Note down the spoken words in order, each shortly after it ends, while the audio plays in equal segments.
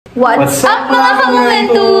What's up mga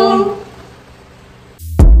ka-momentum?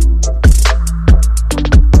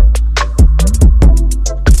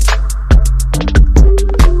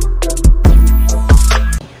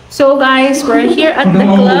 So guys, we're here at the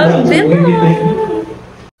Clav Villa.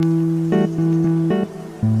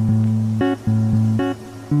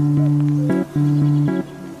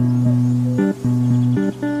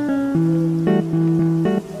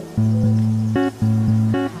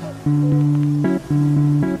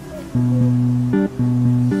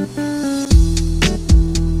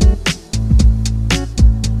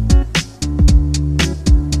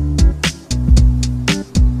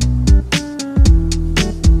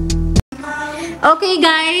 Okay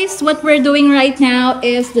guys, what we're doing right now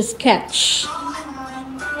is the sketch.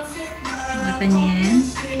 Nakita niyo yan?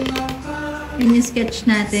 Yan yung sketch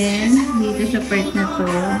natin dito sa part na to.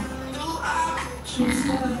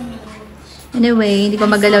 Yan. Anyway, hindi ko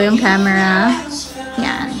magalaw yung camera.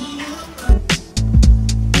 Yan.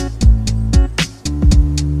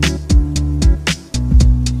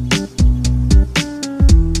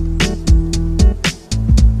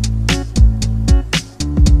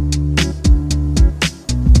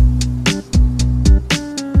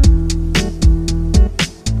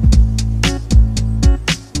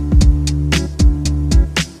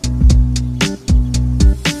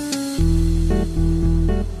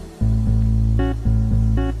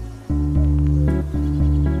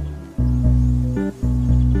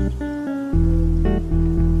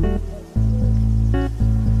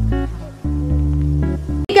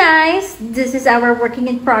 Guys, this is our working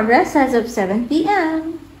in progress as of 7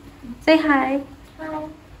 p.m. Say hi. Hi.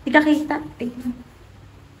 Di ka kita.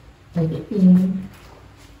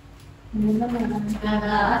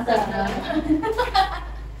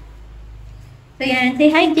 So yan, say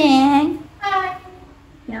hi, Jen. Hi.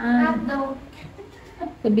 Yan.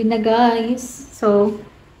 Sabi na guys. So,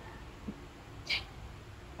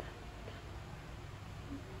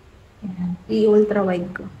 yan. I-ultra wide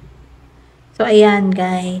ko. So, ayan,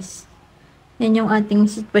 guys. Yan yung ating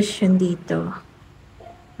sitwasyon dito.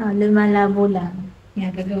 Lumalabo lang.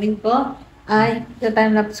 Yan, gagawin ko. Ay,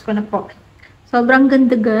 time-lapse ko na po. Sobrang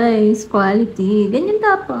ganda, guys. Quality. Ganyan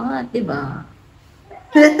dapat, diba?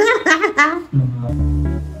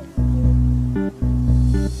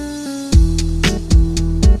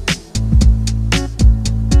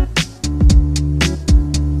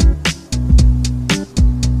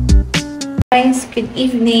 Guys, good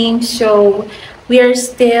evening. So, we are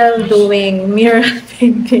still doing mural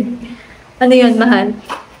painting. Ano yun, mahal?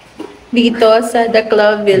 Dito sa The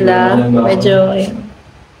Clav Villa. Medyo,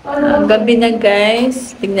 gabi na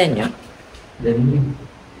guys. Tignan nyo.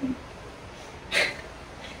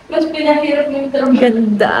 Mas pinahirap yung trabaho.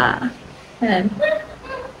 Ganda. Ayan.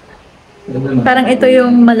 Parang ito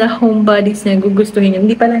yung mala homebodies na gugustuhin nyo.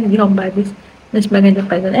 Hindi pala, hindi homebodies. Mas maganda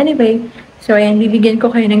pa doon. Anyway, so ayan, bibigyan ko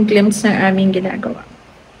kayo ng glimpse ng aming ginagawa.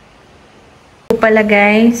 Ito pala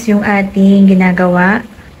guys, yung ating ginagawa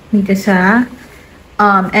dito sa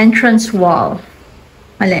entrance wall.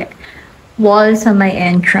 Mali. Wall sa may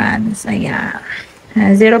entrance. Ayan.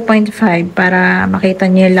 0.5 para makita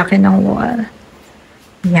niyo yung laki ng wall.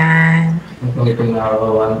 Ayan. Ito nakaka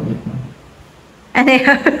 1.8 na. Ano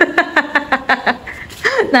yun?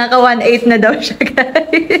 Naka 1.8 na daw siya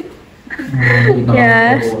guys.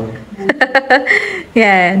 Yes.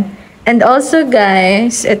 Yan. And also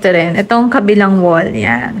guys, ito rin. Itong kabilang wall.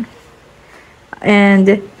 Yan.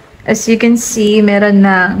 And as you can see, meron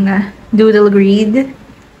ng doodle grid.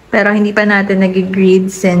 Pero hindi pa natin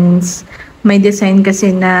nag-grid since may design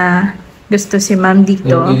kasi na gusto si ma'am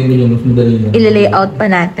dito. Ilalayout pa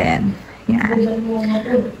natin. Yan.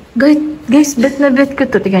 Guys, bet na bet ko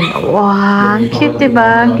to. Tignan nyo. Wow, cute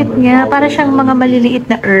diba? Ang cute nga. Para siyang mga maliliit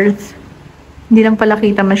na earth. Hindi lang pala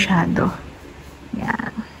kita masyado.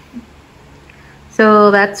 Yan. So,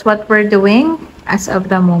 that's what we're doing as of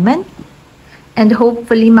the moment. And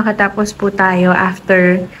hopefully, makatapos po tayo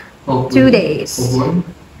after 2 days.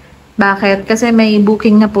 Bakit? Kasi may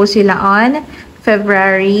booking na po sila on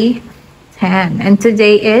February 10. And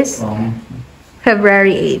today is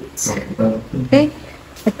February 8. Okay?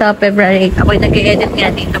 Ito, February 8. Ako'y nag-e-edit nga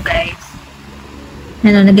dito, guys.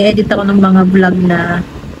 Ano, nag-e-edit ako ng mga vlog na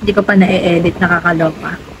hindi ko pa na-e-edit,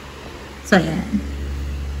 nakakaloka. So, yan.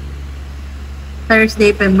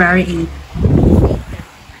 Thursday, February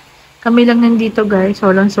 8. Kami lang nandito, guys.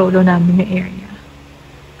 Solo namin yung area.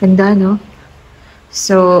 Ganda, no?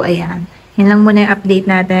 So, ayan. Yan lang muna yung update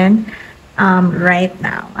natin right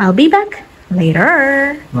now. I'll be back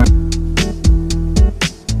later.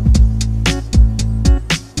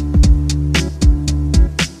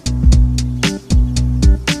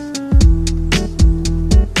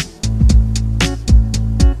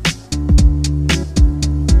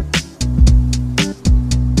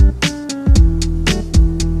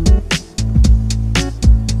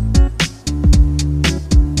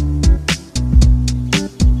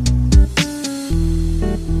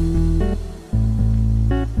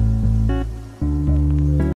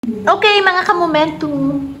 Okay, mga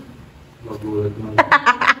kamomentum. Magulat man.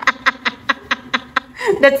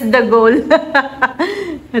 That's the goal.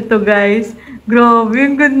 Ito guys. Grabe,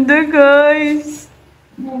 ang ganda guys.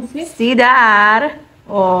 See that?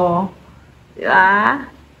 Oh. Diba?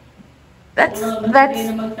 That's...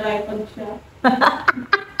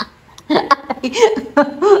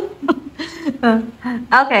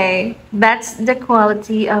 Okay, that's the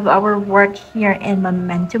quality of our work here in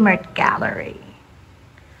Momentum Art Gallery.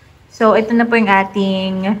 So, ito na po yung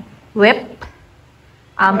ating whip.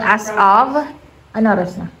 As of, ano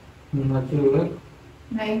oras na? Not sure.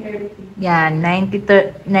 9:30. Yan,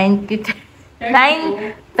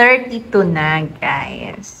 9:32 na,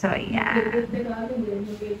 guys. So, yan.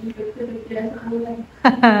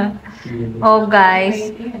 Oh,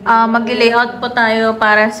 guys. Mag-layout po tayo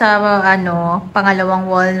para sa, pangalawang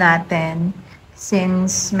wall natin.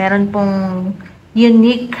 Since meron pong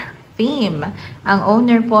unique theme. Ang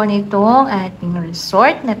owner po nitong ating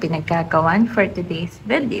resort na pinagkagawan for today's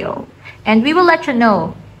video. And we will let you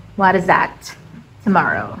know what is that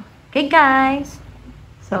tomorrow. Okay, guys?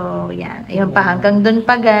 So, yan. Ayun pa. Hanggang dun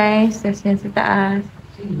pa, guys. Tapos yan sa taas.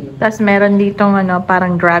 Tapos meron ditong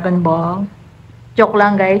parang Dragon Ball. Joke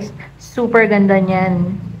lang, guys. Super ganda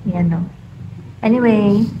niyan. Yan, no.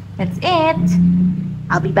 Anyway, that's it.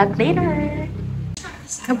 I'll be back later.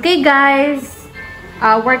 Okay, guys.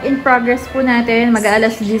 Work in progress po natin.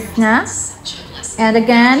 Mag-aalas 10 na. And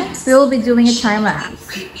again, we will be doing a time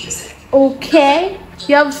lapse. Okay?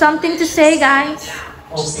 You have something to say, guys?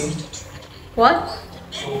 Okay. What?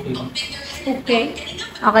 Okay. Okay.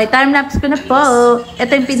 Okay, time-lapse ko na po.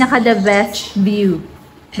 Ito yung pinaka-the best view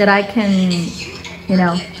that I can, do.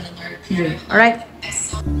 Alright?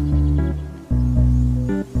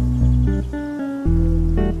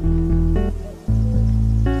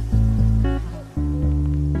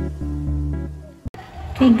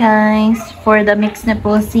 Okay guys, for the mix na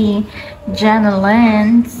po si Jenna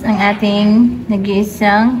Lenz, ang ating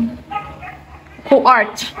nag-iisang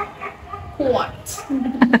co-art. What?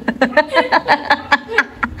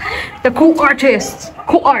 The co-artist.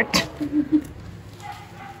 Co-art.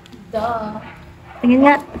 Duh.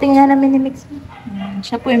 Tingnan namin yung mixer.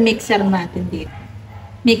 Siya po yung mixer natin dito.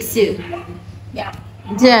 Mixer. Yeah.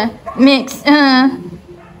 The mix. Yan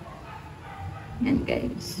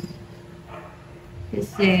guys.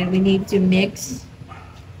 Kasi we need to mix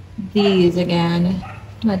these again.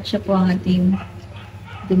 At siya po ang ating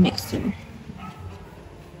the mixer.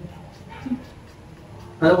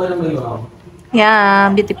 Ano ba naman yung Yeah,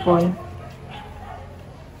 beautiful.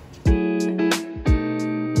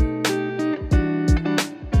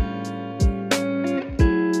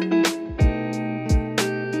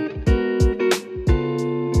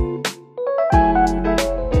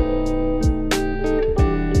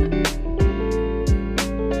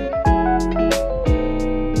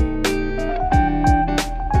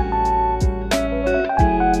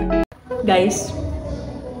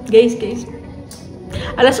 Guys.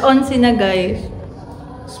 Alas 11 na, guys.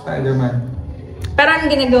 Spider-Man? Pero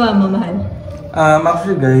anong ginagawa mo, mahal?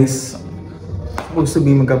 Actually guys, supposed to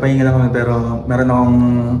be magkapahinga lang kami pero meron akong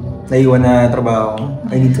naiwan na trabaho.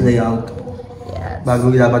 I need to lay out. Yes.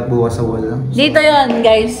 Bago dapat bukas sa wall. Dito yon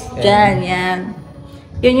guys. Diyan, yan.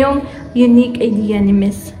 Yun yung unique idea ni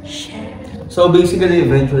Miss Sher. So basically,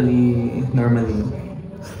 eventually, normally.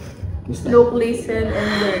 Look, listen,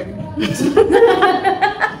 and learn.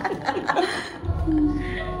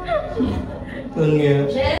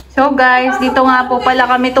 So guys, dito nga po pala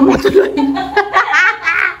kami tumutuloy.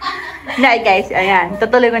 Hindi guys, ayan.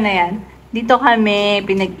 Tutuloy ko na yan. Dito kami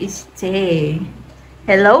pinag-stay.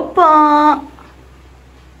 Hello po!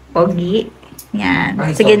 Pogi. Yan.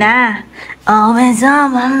 Sige na. Always on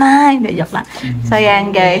my mind. Joke lang. So yan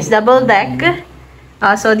guys, double deck.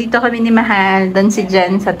 So dito kami ni Mahal. Doon si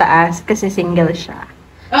Jen sa taas kasi single siya.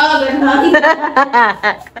 Oh, ganun.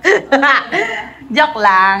 Joke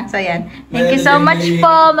lang. So, yan. Thank you so much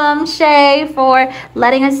po, Ma'am Shay, for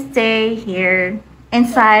letting us stay here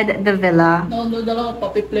inside the villa. Download ako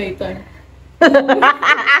puppy playtime.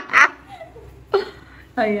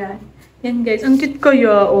 Ayan. Yan, guys. Ang cute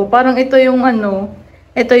kaya. Oh, parang ito yung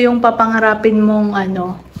ito yung papangarapin mong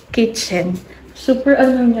kitchen. Super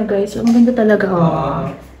niya, guys. Ang ganda talaga. Oh.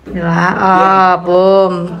 Diba?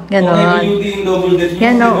 Boom. Ganon.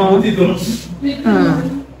 Yan, oo.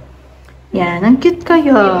 Yan, ang cute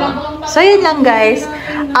kayo. So, yun lang, guys.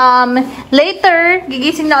 Later,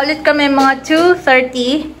 gigising na ulit kami mga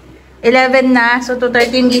 2:30. 11 na. So,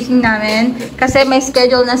 2:30 yung gising namin. Kasi may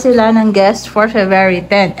schedule na sila ng guest for February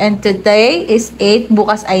 10. And today is 8.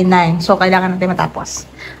 Bukas ay 9. So, kailangan natin matapos.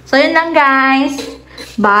 So, yun lang, guys.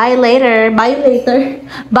 Bye later. Bye later.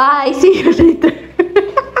 Bye. See you later.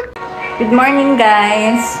 Good morning,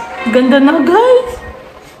 guys. Ganda na, guys.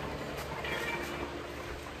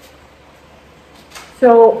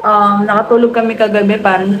 So, nakatulog kami kagabi,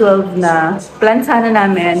 parang 12 na. Plan sana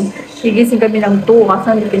namin, gigising kami ng 2 kasi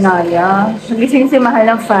hindi kinaya. Nagising si Mahal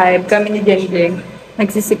ng 5, kami ni Jengjeng,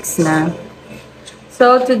 nagsi-6 na.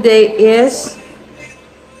 So, today is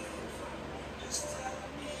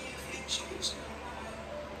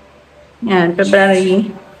yan, February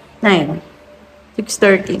 9,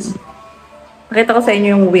 6:13. Pakita ko sa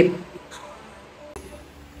inyo yung whip.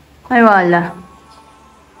 Ay, wala.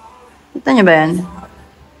 Kita niyo ba yan?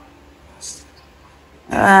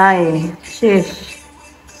 Ay, shish.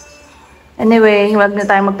 Anyway, huwag na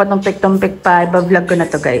tayo magpatumpik-tumpik pa. Iba-vlog ko na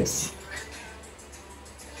to, guys.